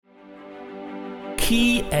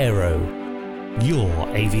Key Aero, your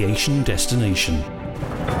aviation destination.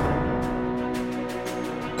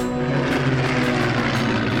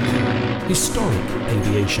 Historic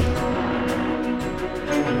aviation.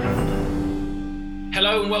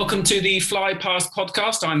 Hello and welcome to the FlyPast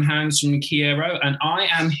podcast. I'm Hans from Key Aero and I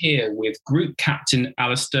am here with Group Captain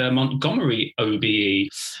Alastair Montgomery, OBE.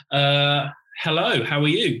 Hello, how are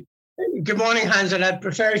you? Good morning, Hans, and I'd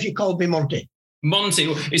prefer if you called me Monty.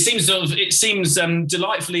 Monty, it seems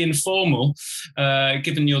delightfully informal,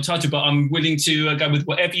 given your title, but I'm willing to go with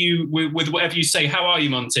whatever you say. How are you,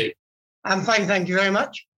 Monty? I'm fine, thank you very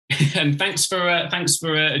much. And thanks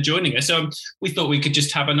for joining us. We thought we could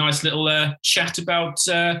just have a nice little chat about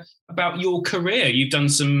your career. You've done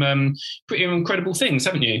some pretty incredible things,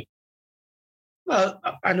 haven't you? Well,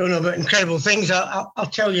 I don't know about incredible things. I'll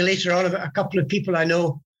tell you later on about a couple of people I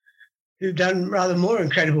know who've done rather more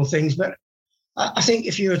incredible things. But I think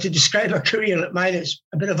if you were to describe a career like mine, it's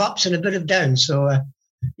a bit of ups and a bit of downs. So,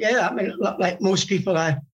 yeah, I mean, like most people,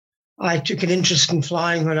 I took an interest in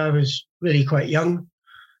flying when I was really quite young.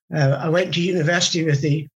 I went to university with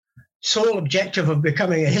the sole objective of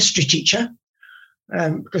becoming a history teacher,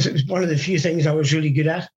 because it was one of the few things I was really good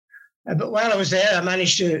at. But while I was there, I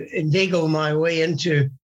managed to inveigle my way into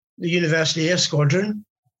the University Air Squadron,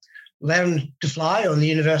 learned to fly on the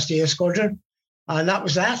University Air Squadron, and that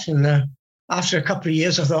was that. And after a couple of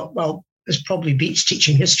years, I thought, well, this probably beats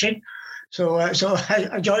teaching history. So I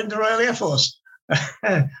joined the Royal Air Force.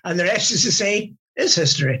 And the rest, as to say, is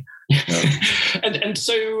history. And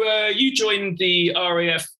so you joined the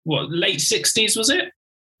RAF, late 60s, was it?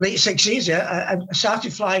 Late 60s, yeah. I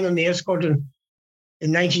started flying on the Air Squadron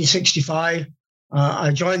in 1965.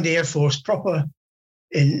 I joined the Air Force proper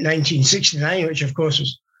in 1969, which, of course,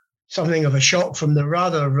 was something of a shock from the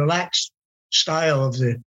rather relaxed style of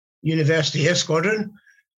the University Air Squadron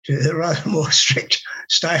to the rather more strict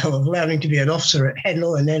style of learning to be an officer at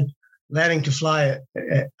Henlow and then learning to fly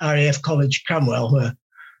at RAF College Cromwell, where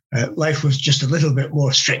life was just a little bit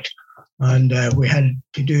more strict, and we had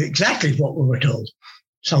to do exactly what we were told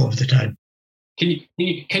some of the time. Can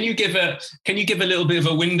you give a little bit of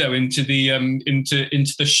a window into the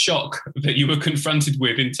into the shock that you were confronted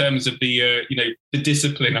with in terms of the the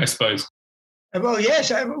discipline, I suppose? Well,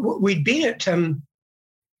 yes, we'd been at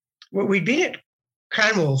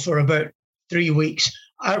Cranwell for about 3 weeks.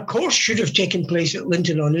 Our course should have taken place at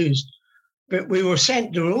Linton-on-Ouse, but we were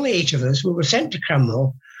sent. There were only 8 of us. We were sent to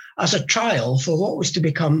Cranwell as a trial for what was to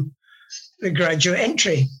become the graduate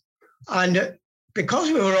entry. And because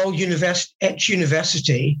we were all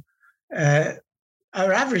ex-university, our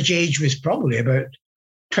average age was probably about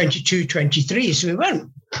 22, 23. So we weren't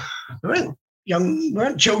young, we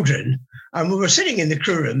weren't children. And we were sitting in the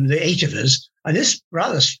crew room, the 8 of us, and this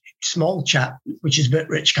rather small chap, which is a bit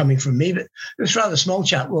rich coming from me, but this rather small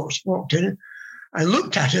chap walked in and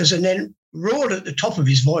looked at us and then roared at the top of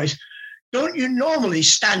his voice, "Don't you normally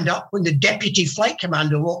stand up when the deputy flight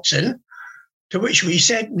commander walks in?" To which we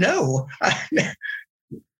said no,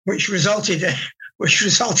 which resulted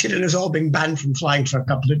in us all being banned from flying for a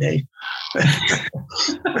couple of days.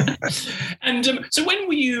 And so when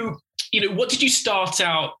were you, what did you start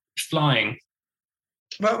out flying?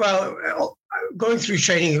 Well, going through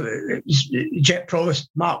training, it was Jet Provost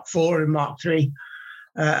Mark IV and Mark III.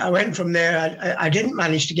 I went from there. I didn't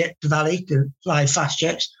manage to get to Valley to fly fast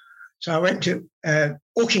jets. So I went to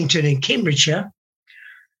Oakington in Cambridgeshire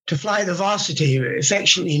to fly the Varsity,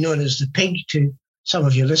 affectionately known as the Pig to some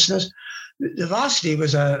of your listeners. The Varsity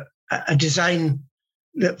was a design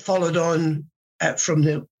that followed on from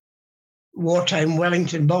the wartime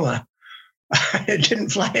Wellington bomber. It didn't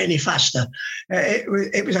fly any faster.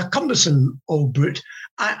 It was a cumbersome old brute,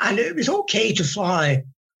 and it was okay to fly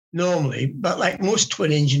normally, but like most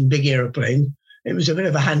twin-engine big aeroplanes, it was a bit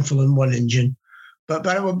of a handful in one engine. But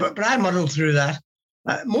I muddled through that.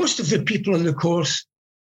 Most of the people in the course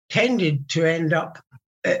tended to end up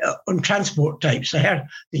on transport types. The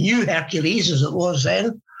new Hercules, as it was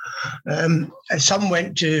then. Some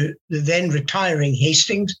went to the then retiring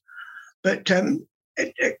Hastings, but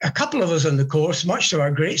a couple of us on the course, much to our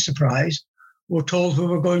great surprise, were told we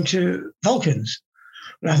were going to Vulcans.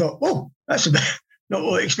 And I thought, oh, that's not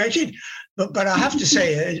what I expected. But I have to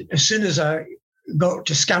say, as soon as I got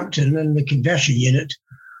to Scampton and the conversion unit,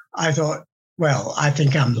 I thought, well, I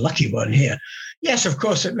think I'm the lucky one here. Yes, of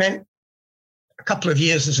course, it meant a couple of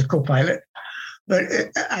years as a co-pilot. But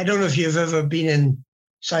I don't know if you've ever been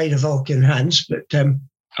inside a Vulcan, Hans, but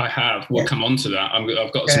I have. We'll come on to that.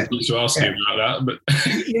 I've got some things to ask you about that. But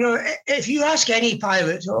if you ask any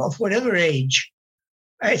pilot of whatever age,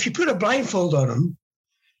 if you put a blindfold on him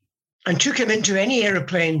and took him into any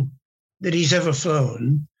aeroplane that he's ever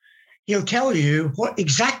flown, he'll tell you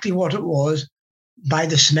exactly what it was by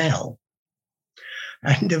the smell.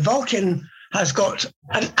 And the Vulcan has got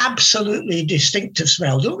an absolutely distinctive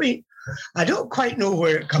smell, don't we? I don't quite know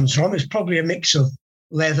where it comes from. It's probably a mix of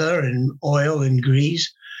leather and oil and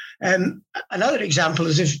grease. Another example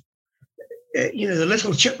is if, the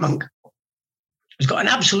little chipmunk has got an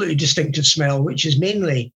absolutely distinctive smell, which is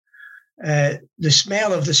mainly the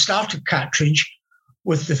smell of the starter cartridge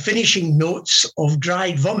with the finishing notes of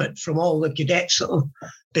dried vomit from all the cadets that have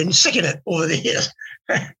been sick in it over the years.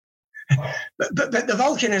 But the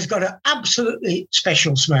Vulcan has got an absolutely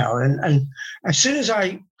special smell. And as soon as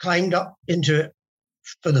I climbed up into it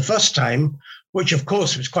for the first time, which of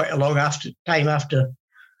course was quite a long time after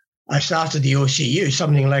I started the OCU,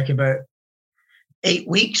 something like about 8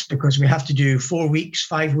 weeks, because we have to do 4 weeks,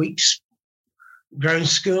 5 weeks ground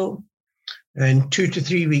school, and 2 to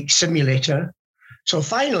 3 weeks simulator. So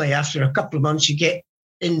finally, after a couple of months, you get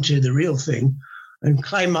into the real thing and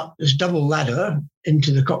climb up this double ladder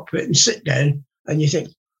into the cockpit and sit down, and you think,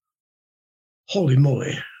 holy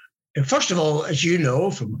moly. First of all, as you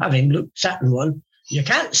know, from having sat in one, you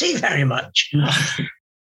can't see very much.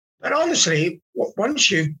 But honestly,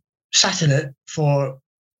 once you've sat in it for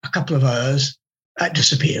a couple of hours, that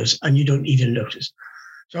disappears and you don't even notice.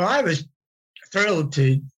 So I was thrilled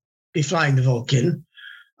to be flying the Vulcan.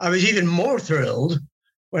 I was even more thrilled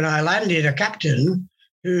when I landed a captain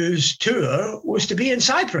whose tour was to be in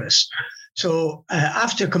Cyprus. So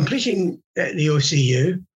after completing the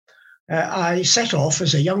OCU, I set off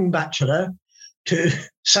as a young bachelor to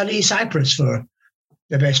sunny Cyprus for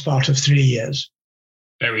the best part of 3 years.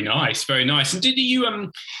 Very nice, very nice. And did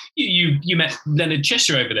you you met Leonard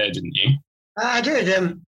Cheshire over there, didn't you? I did.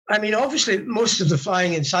 Obviously, most of the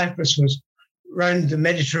flying in Cyprus was around the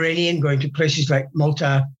Mediterranean, going to places like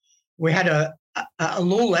Malta. We had a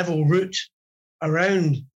low-level route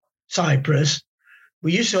around Cyprus.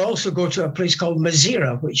 We used to also go to a place called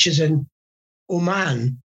Mazira, which is in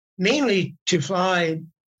Oman, mainly to fly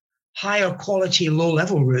higher quality,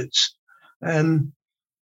 low-level routes.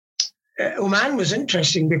 Oman was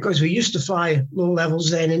interesting because we used to fly low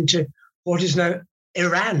levels then into what is now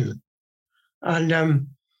Iran. And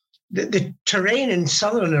the terrain in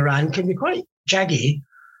southern Iran can be quite jaggy,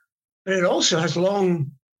 but it also has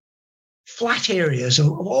long, flat areas of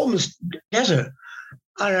almost desert.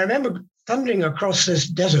 And I remember thundering across this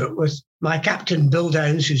desert with my captain, Bill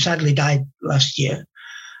Downs, who sadly died last year.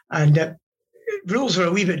 And rules are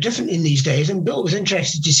a wee bit different in these days. And Bill was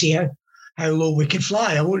interested to see how low we could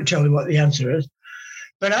fly. I won't tell you what the answer is.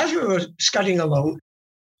 But as we were scudding along,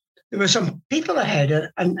 there were some people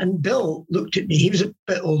ahead, and Bill looked at me. He was a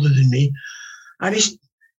bit older than me. And he said,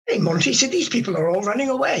 "Hey, Monty," he said, "these people are all running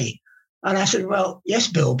away." And I said, "Well, yes,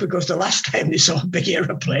 Bill, because the last time they saw a big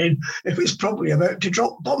aeroplane, it was probably about to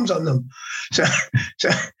drop bombs on them." So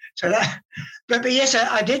that. But yes,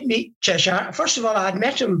 I did meet Cheshire. First of all, I'd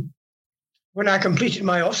met him when I completed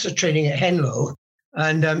my officer training at Henlow,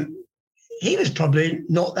 and he was probably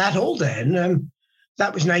not that old then.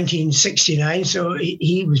 That was 1969, so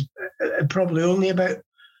he was probably only about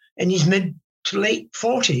in his mid to late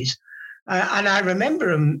 40s. And I remember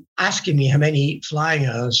him asking me how many flying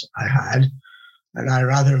hours I had, and I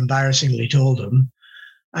rather embarrassingly told him.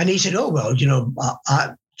 And he said, "Oh, well,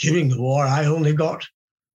 during the war, I only got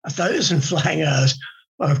 1,000 flying hours."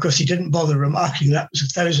 Well, of course, he didn't bother remarking that was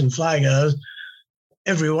 1,000 flying hours,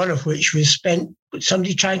 every one of which was spent with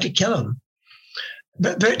somebody trying to kill him.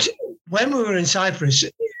 But when we were in Cyprus,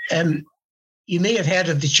 you may have heard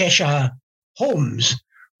of the Cheshire Homes,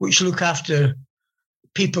 which look after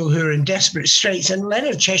people who are in desperate straits. And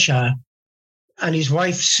Leonard Cheshire and his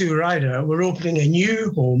wife, Sue Ryder, were opening a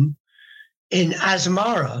new home in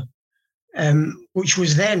Asmara, which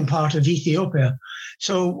was then part of Ethiopia.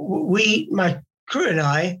 So my crew and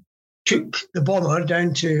I, took the bomber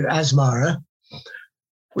down to Asmara,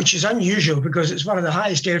 which is unusual because it's one of the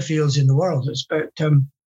highest airfields in the world. It's about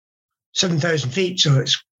 7,000 feet, so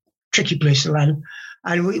it's a tricky place to land.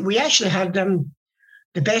 And we actually had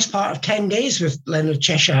the best part of 10 days with Leonard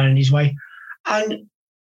Cheshire and his wife. And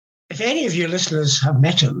if any of your listeners have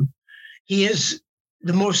met him, he is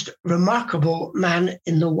the most remarkable man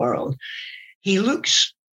in the world. He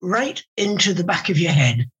looks right into the back of your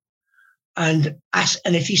head and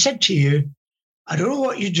if he said to you, "I don't know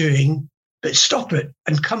what you're doing, but stop it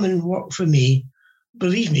and come and work for me,"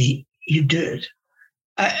 believe me, you do it.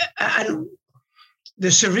 And the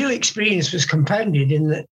surreal experience was compounded in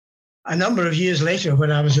that a number of years later,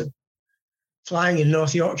 when I was flying in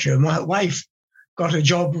North Yorkshire, my wife got a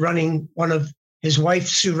job running one of his wife,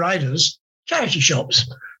 Sue Ryder's, charity shops.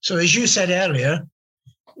 So as you said earlier,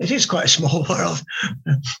 it is quite a small world.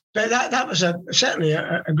 But that was certainly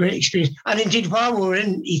a great experience. And indeed, while we were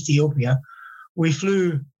in Ethiopia, we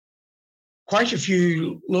flew quite a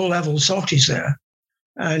few low-level sorties there,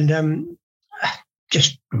 and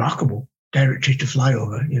just remarkable territory to fly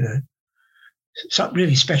over, Something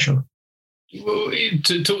really special. Well,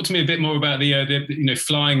 to talk to me a bit more about the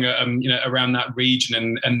flying around that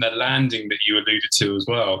region and the landing that you alluded to as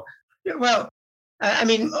well. Yeah, well, I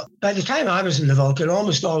mean, by the time I was in the Vulcan,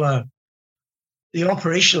 almost all the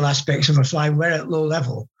operational aspects of a flying were at low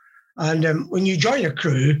level. And when you join a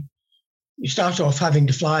crew, you start off having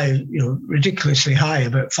to fly, ridiculously high,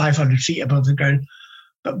 about 500 feet above the ground.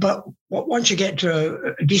 But once you get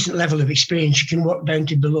to a decent level of experience, you can work down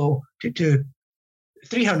to below to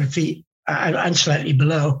 300 feet and slightly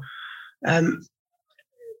below.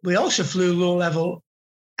 We also flew low level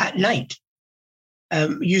at night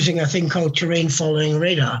using a thing called terrain following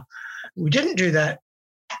radar. We didn't do that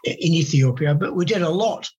in Ethiopia, but we did a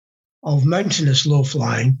lot of mountainous low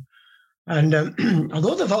flying. And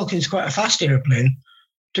although the Vulcan is quite a fast airplane,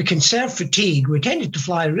 to conserve fatigue, we tended to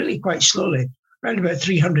fly really quite slowly, around about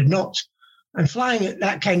 300 knots. And flying at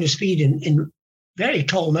that kind of speed in very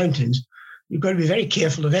tall mountains, you've got to be very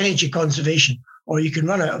careful of energy conservation, or you can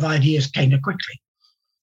run out of ideas kind of quickly.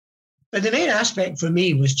 But the main aspect for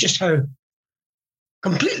me was just how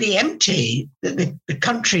completely empty the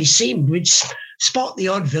country seemed. We'd spot the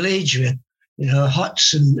odd village with,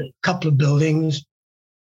 huts and a couple of buildings.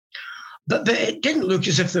 But it didn't look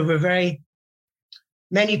as if there were very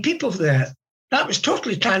many people there. That was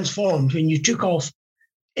totally transformed when you took off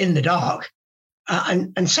in the dark.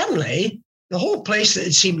 And suddenly, the whole place that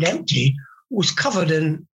had seemed empty was covered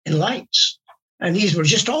in lights. And these were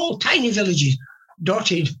just all tiny villages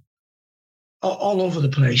dotted all over the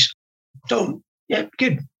place. So, yeah,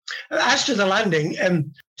 good. As to the landing,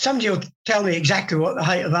 somebody will tell me exactly what the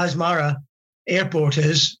height of Asmara Airport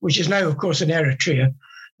is, which is now, of course, in Eritrea.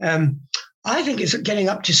 I think it's getting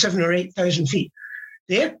up to 7,000 or 8,000 feet.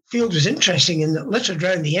 The airfield was interesting in that littered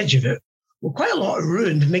around the edge of it were quite a lot of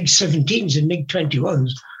ruined MiG-17s and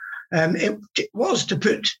MiG-21s. It was to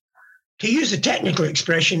use the technical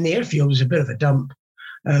expression, the airfield was a bit of a dump.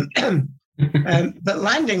 But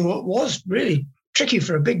landing was really tricky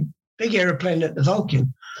for a big airplane at the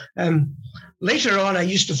Vulcan. Later on, I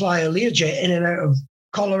used to fly a Learjet in and out of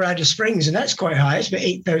Colorado Springs, and that's quite high. It's about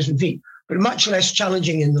 8,000 feet, but much less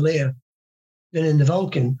challenging in the Lear than in the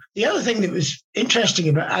Vulcan. The other thing that was interesting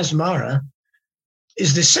about Asmara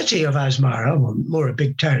is the city of Asmara, well, more a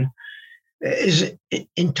big town, is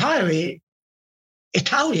entirely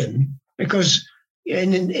Italian, because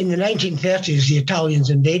in the 1930s, the Italians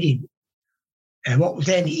invaded what was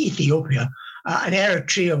then Ethiopia, and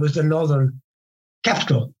Eritrea was the northern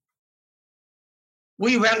capital.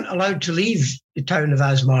 We weren't allowed to leave the town of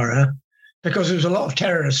Asmara because there was a lot of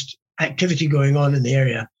terrorist activity going on in the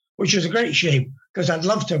area, which was a great shame, because I'd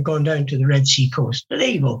love to have gone down to the Red Sea coast. But there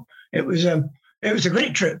you go. It was a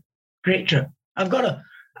great trip. Great trip.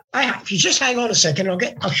 If you just hang on a second,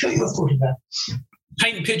 I'll show you a photograph.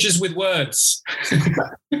 Paint pictures with words.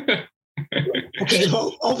 Okay,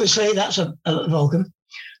 well, obviously that's a Vulcan.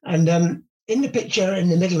 And in the picture in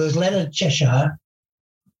the middle is Leonard Cheshire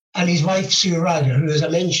and his wife, Sue Ryder, who, as I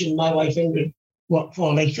mentioned, my wife Ingrid worked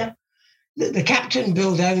for later. The captain,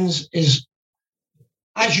 Bill Downs, is,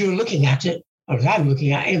 as you're looking at it, or as I'm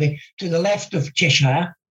looking at it anyway, to the left of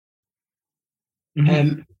Cheshire.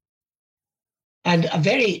 Mm-hmm. And a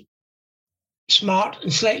very smart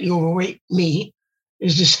and slightly overweight me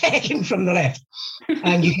is the second from the left.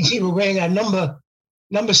 And you can see we're wearing our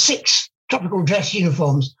number 6 tropical dress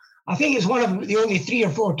uniforms. I think it's one of the only 3 or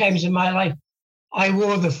 4 times in my life I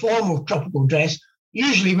wore the formal tropical dress.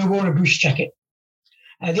 Usually we wore a bush jacket.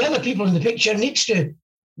 The other people in the picture, next to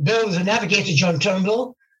Bill, is a navigator, John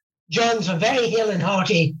Turnbull. John's a very hale and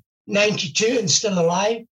hearty 92 and still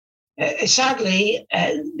alive. Sadly,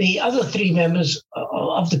 the other 3 members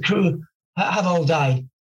of the crew have all died.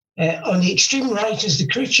 On the extreme right is the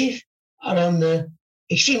crew chief, and on the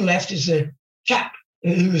extreme left is the chap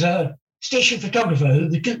who was a station photographer who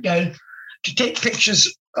we took down to take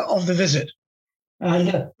pictures of the visit.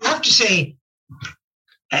 And I have to say,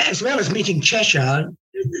 as well as meeting Cheshire,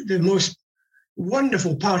 the most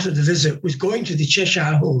wonderful part of the visit was going to the Cheshire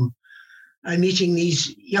home and meeting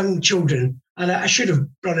these young children. And I should have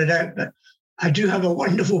brought it out, but I do have a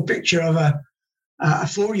wonderful picture of a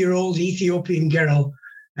 4-year-old Ethiopian girl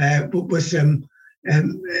with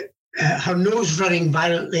her nose running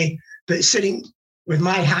violently, but sitting with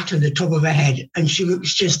my hat on the top of her head. And she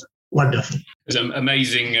looks just wonderful. There's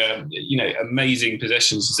amazing, amazing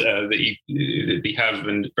possessions that you have,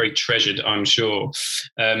 and very treasured, I'm sure.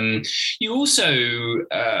 You also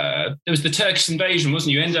there was the Turkish invasion,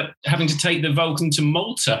 wasn't you? You ended up having to take the Vulcan to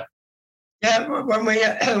Malta. Yeah,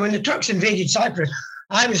 when the Turks invaded Cyprus,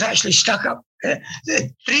 I was actually stuck up. The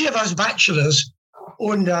three of us bachelors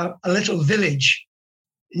owned a little village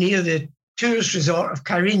near the tourist resort of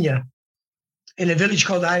Kyrenia, in a village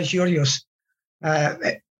called Agios.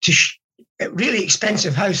 A really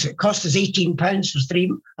expensive house. It cost us £18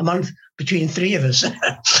 for a month between three of us.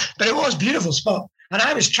 But it was a beautiful spot. And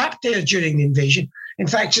I was trapped there during the invasion. In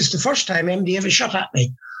fact, it's the first time anybody ever shot at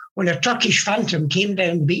me, when a Turkish phantom came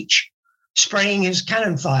down the beach spraying his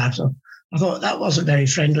cannon fire. So I thought that wasn't very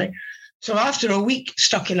friendly. So after a week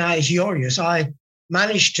stuck in Agios, I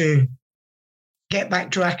managed to get back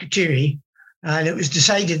to Akrotiri, and it was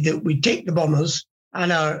decided that we'd take the bombers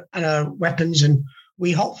and our weapons, and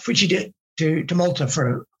we hot-footed it to Malta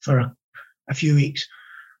for a few weeks.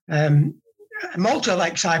 Malta,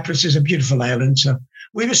 like Cyprus, is a beautiful island, so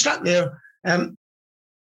we were stuck there.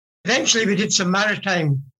 Eventually, we did some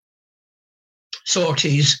maritime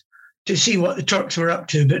sorties to see what the Turks were up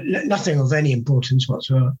to, but nothing of any importance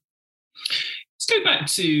whatsoever. Let's go back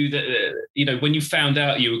to when you found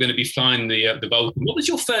out you were going to be flying the Vulcan. What was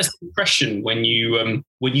your first impression when you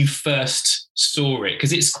first saw it?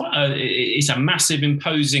 Because it's a massive,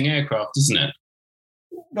 imposing aircraft, isn't it?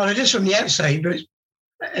 Well, it is from the outside, but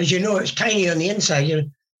as you know, it's tiny on the inside. You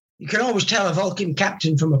can always tell a Vulcan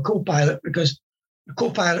captain from a co-pilot, because the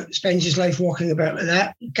co-pilot spends his life walking about like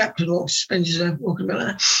that. The captain spends his life walking about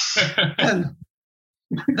like that.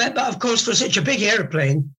 But of course, for such a big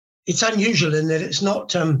airplane, it's unusual in that it's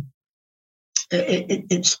not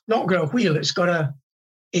it's not got a wheel. It's got a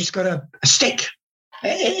stick.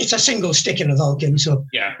 It's a single stick in a Vulcan, so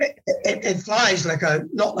yeah, it flies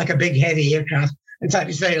not like a big heavy aircraft. In fact,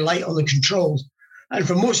 it's very light on the controls. And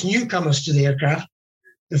for most newcomers to the aircraft,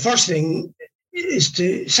 the first thing is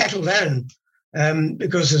to settle down,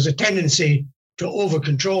 because there's a tendency to over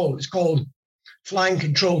control. It's called flying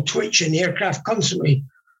control twitch, and the aircraft constantly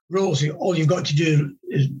rolls. All you've got to do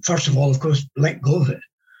is, first of all, of course, let go of it.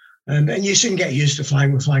 And you soon get used to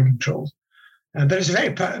flying with flying controls. But it's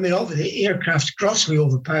the aircraft's grossly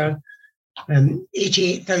overpowered.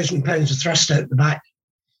 88,000 pounds of thrust out the back.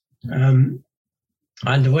 And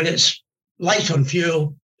when it's light on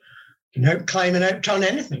fuel, you can climb and out-turn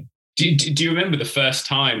anything. Do you remember the first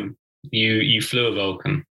time you flew a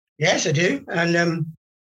Vulcan? Yes, I do. And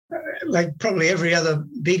like probably every other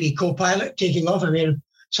baby co-pilot taking off,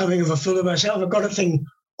 something of a fool of myself. I got a thing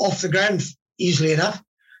off the ground easily enough,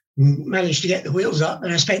 managed to get the wheels up,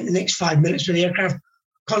 and I spent the next 5 minutes with the aircraft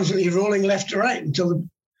constantly rolling left to right until the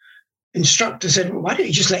instructor said, well, why don't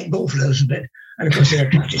you just let go for a little bit? And of course the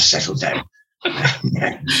aircraft just settled down.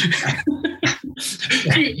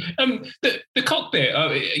 The cockpit,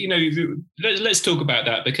 let's talk about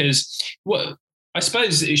that, because I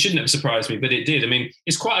suppose it shouldn't have surprised me, but it did.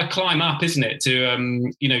 It's quite a climb up, isn't it,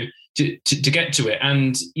 to get to it.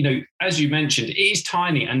 And, as you mentioned, it is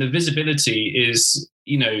tiny, and the visibility is,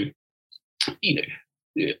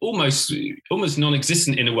 almost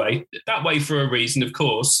non-existent in a way. That way for a reason, of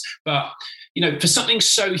course. But, for something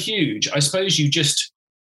so huge, I suppose you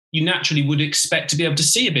naturally would expect to be able to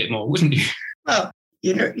see a bit more, wouldn't you? Well,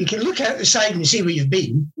 you can look out the side and see where you've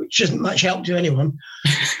been, which isn't much help to anyone.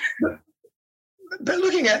 But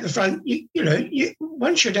looking at the front,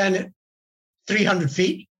 once you're down at 300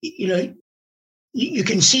 feet, you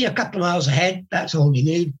can see a couple of miles ahead. That's all you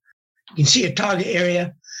need. You can see a target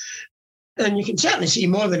area, and you can certainly see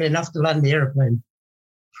more than enough to land the airplane.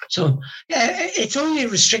 So, yeah, it's only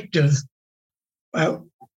restrictive for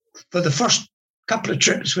the first couple of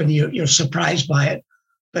trips when you're surprised by it.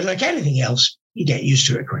 But like anything else, you get used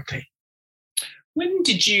to it quickly. When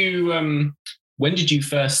did you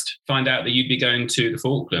first find out that you'd be going to the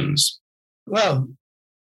Falklands? Well,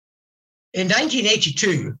 in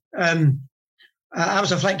 1982, I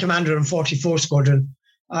was a flight commander in 44 Squadron,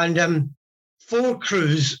 and four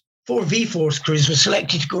V-Force crews were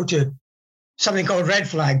selected to go to something called Red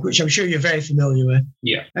Flag, which I'm sure you're very familiar with.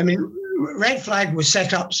 Yeah. Red Flag was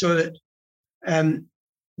set up so that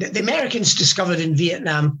the Americans discovered in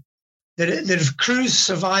Vietnam that if crews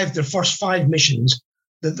survived their first 5 missions,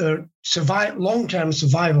 that their long-term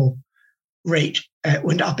survival rate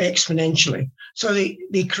went up exponentially. So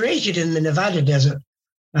they created in the Nevada desert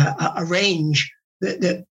a range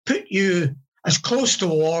that put you as close to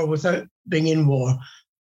war without being in war.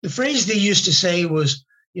 The phrase they used to say was,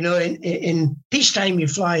 in peacetime you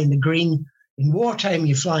fly in the green, in wartime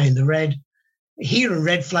you fly in the red. Here in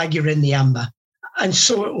Red Flag you're in the amber. And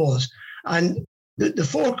so it was. And the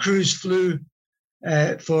four crews flew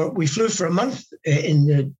for a month in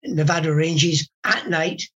the Nevada ranges at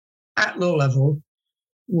night, at low level,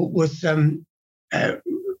 with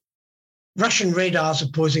Russian radars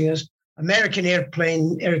opposing us, American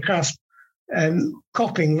aircraft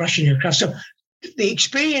copying Russian aircraft. So the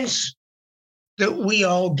experience that we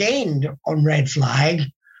all gained on Red Flag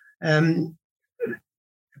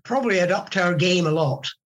probably had upped our game a lot.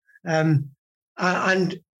 And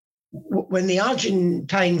when the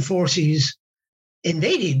Argentine forces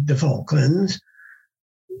invaded the Falklands,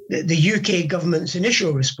 the UK government's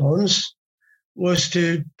initial response was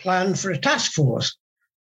to plan for a task force.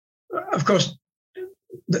 Of course,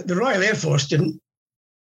 the Royal Air Force didn't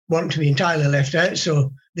want to be entirely left out,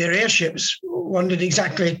 so their airships wondered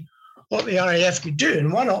exactly what the RAF could do.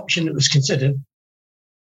 And one option that was considered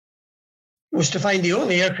was to find the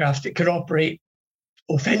only aircraft that could operate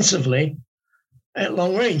offensively at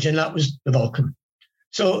long range, and that was the Vulcan.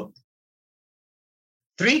 So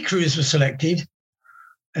 3 crews were selected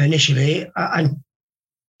initially, and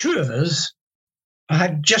 2 of us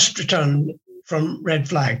had just returned from Red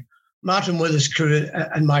Flag, Martin Withers' crew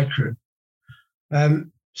and my crew.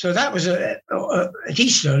 So that was at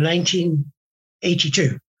Easter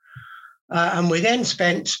 1982. And we then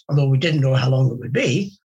spent, although we didn't know how long it would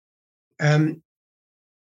be,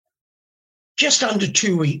 just under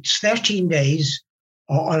 2 weeks, 13 days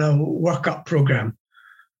on a workup program.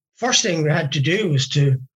 First thing we had to do was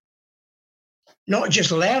to not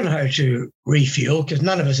just learn how to refuel, because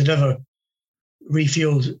none of us had ever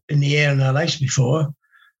refueled in the air in our lives before,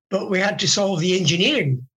 but we had to solve the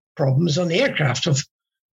engineering problems on the aircraft of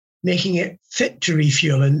making it fit to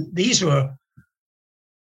refuel. And these were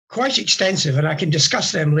quite extensive, and I can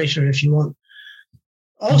discuss them later if you want.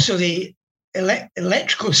 Also, the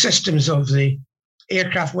electrical systems of the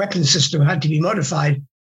aircraft weapon system had to be modified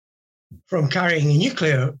from carrying a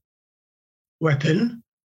nuclear weapon,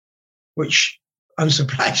 which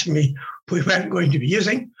unsurprisingly we weren't going to be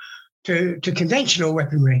using, to conventional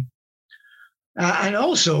weaponry. And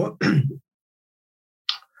also,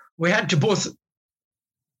 we had to both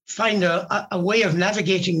find a way of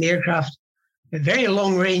navigating the aircraft at very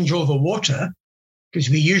long range over water, because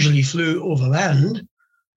we usually flew over land,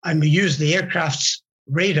 and we used the aircraft's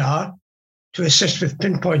radar to assist with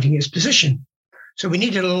pinpointing its position. So we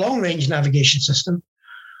needed a long-range navigation system.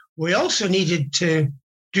 We also needed to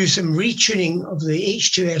do some retuning of the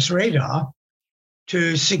H2S radar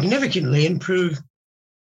to significantly improve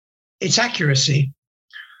its accuracy.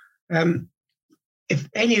 If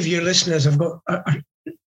any of your listeners have got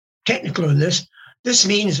technical on this, this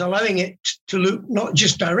means allowing it to look not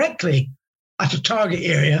just directly at a target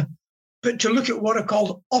area, but to look at what are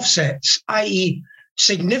called offsets, i.e.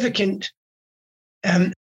 significant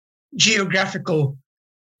geographical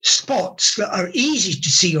spots that are easy to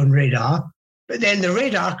see on radar, but then the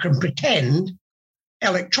radar can pretend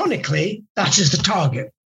electronically that is the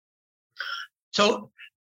target. So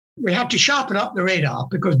we had to sharpen up the radar,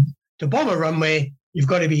 because to bomb a runway, you've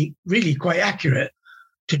got to be really quite accurate.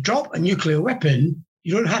 To drop a nuclear weapon,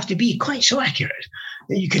 you don't have to be quite so accurate.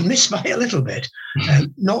 You can miss by a little bit,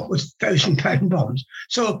 not with 1,000-pound bombs.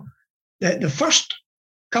 So the first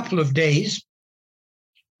couple of days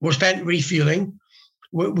were spent refueling.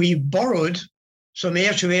 We borrowed some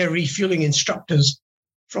air-to-air refueling instructors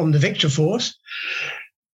from the Victor Force,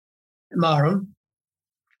 Marham,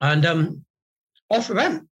 and off we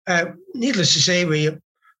went. Needless to say,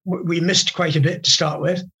 we missed quite a bit to start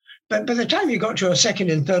with, but by the time you got to our second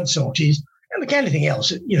and third sorties, like anything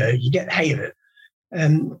else, you get the hang of it.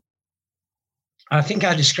 I think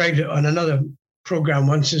I described it on another program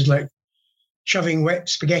once as like shoving wet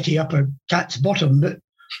spaghetti up a cat's bottom.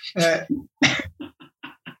 But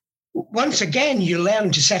once again, you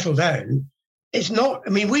learn to settle down. It's not,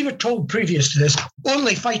 we were told previous to this,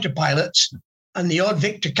 only fighter pilots and the odd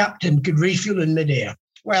Victor captain could refuel in midair.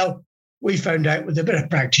 Well, we found out with a bit of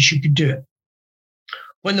practice you could do it.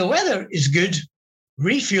 When the weather is good,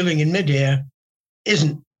 refueling in midair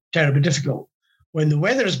isn't terribly difficult. When the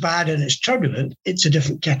weather is bad and it's turbulent, it's a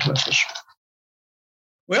different kettle of fish.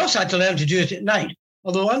 We also had to learn to do it at night,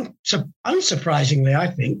 although unsurprisingly, I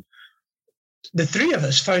think, the 3 of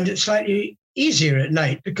us found it slightly easier at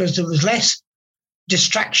night because there was less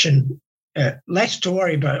distraction, less to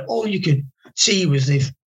worry about. All you could see was the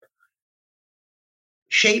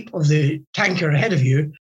shape of the tanker ahead of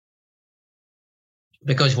you,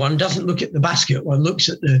 because one doesn't look at the basket, one looks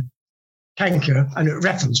at the tanker and at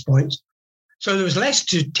reference points. So there was less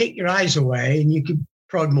to take your eyes away and you could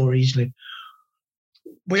prod more easily.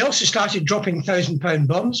 We also started dropping 1,000-pound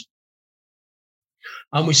bombs.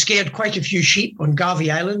 And we scared quite a few sheep on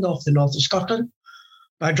Garvey Island off the north of Scotland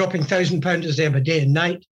by dropping 1,000-pounders there by day and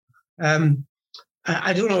night.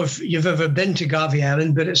 I don't know if you've ever been to Garvey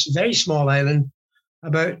Island, but it's a very small island,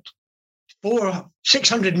 about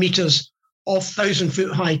 600 metres off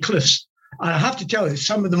 1,000-foot high cliffs. And I have to tell you,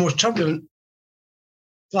 some of the most turbulent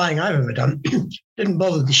flying I've ever done. Didn't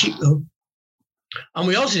bother the sheep, though. And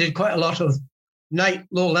we also did quite a lot of night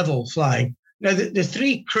low-level flying. Now, the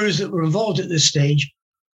three crews that were involved at this stage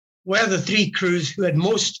were the three crews who had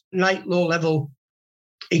most night low-level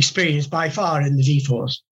experience by far in the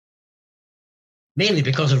V-Force, mainly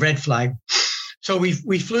because of red flag. So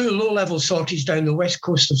we flew low-level sorties down the west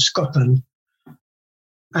coast of Scotland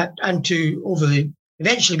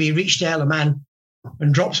eventually we reached Isle of Man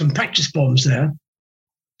and dropped some practice bombs there,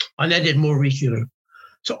 and then did more refueling.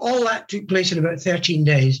 So all that took place in about 13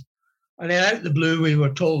 days. And then out of the blue, we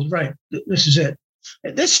were told, right, this is it.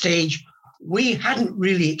 At this stage, we hadn't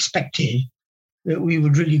really expected that we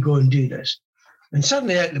would really go and do this. And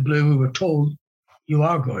suddenly out of the blue, we were told, you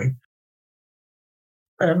are going.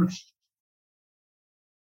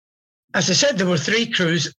 As I said, there were three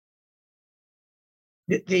crews.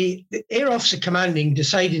 The air officer commanding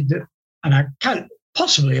decided that, and I can't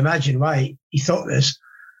possibly imagine why he thought this,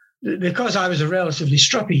 because I was a relatively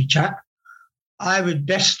stroppy chap, I would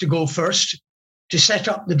best to go first to set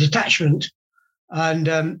up the detachment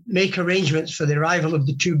and make arrangements for the arrival of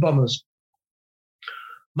the two bombers.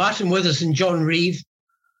 Martin Withers and John Reeve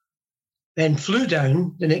then flew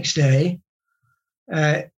down the next day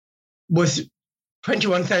with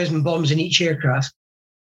 21,000 bombs in each aircraft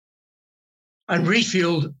and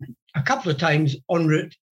refueled a couple of times en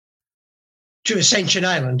route to Ascension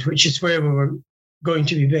Island, which is where we were going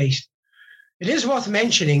to be based. It is worth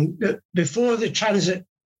mentioning that before the transit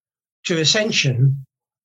to Ascension,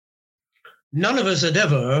 none of us had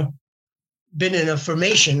ever been in a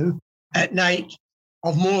formation at night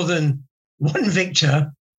of more than one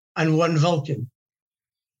Victor and one Vulcan.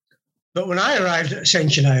 But when I arrived at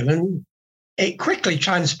Ascension Island, it quickly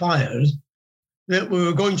transpired that we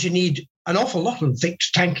were going to need an awful lot of Victor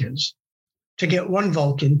tankers to get one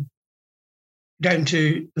Vulcan down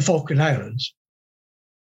to the Falkland Islands.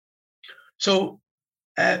 So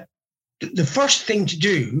the first thing to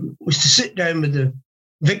do was to sit down with the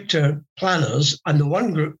Victor planners and the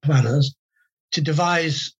one group planners to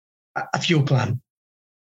devise a fuel plan.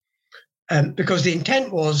 Because the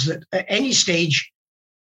intent was that at any stage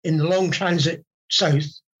in the long transit south,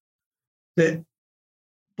 that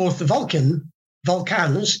both the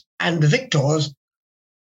Vulcans and the Victors,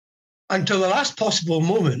 until the last possible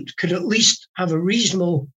moment, could at least have a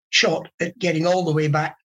reasonable shot at getting all the way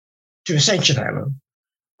back to Ascension Island.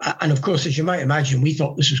 And of course, as you might imagine, we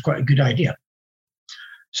thought this was quite a good idea.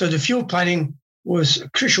 So the fuel planning was a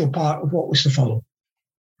crucial part of what was to follow.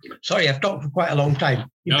 Sorry, I've talked for quite a long time.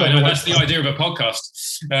 No, that's the idea of a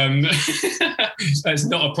podcast. That's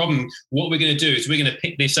not a problem. What we're going to do is we're going to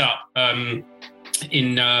pick this up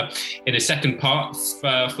in a second part,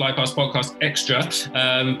 FlyPast Podcast Extra.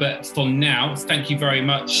 But for now, thank you very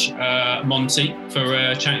much, Monty,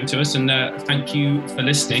 for chatting to us, and thank you for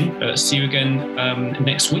listening. See you again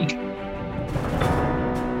next week.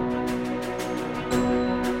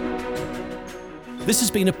 This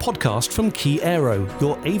has been a podcast from Key Aero,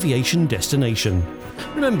 your aviation destination.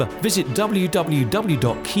 Remember, visit www.key.aero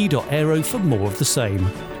for more of the same.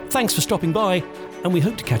 Thanks for stopping by, and we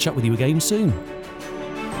hope to catch up with you again soon.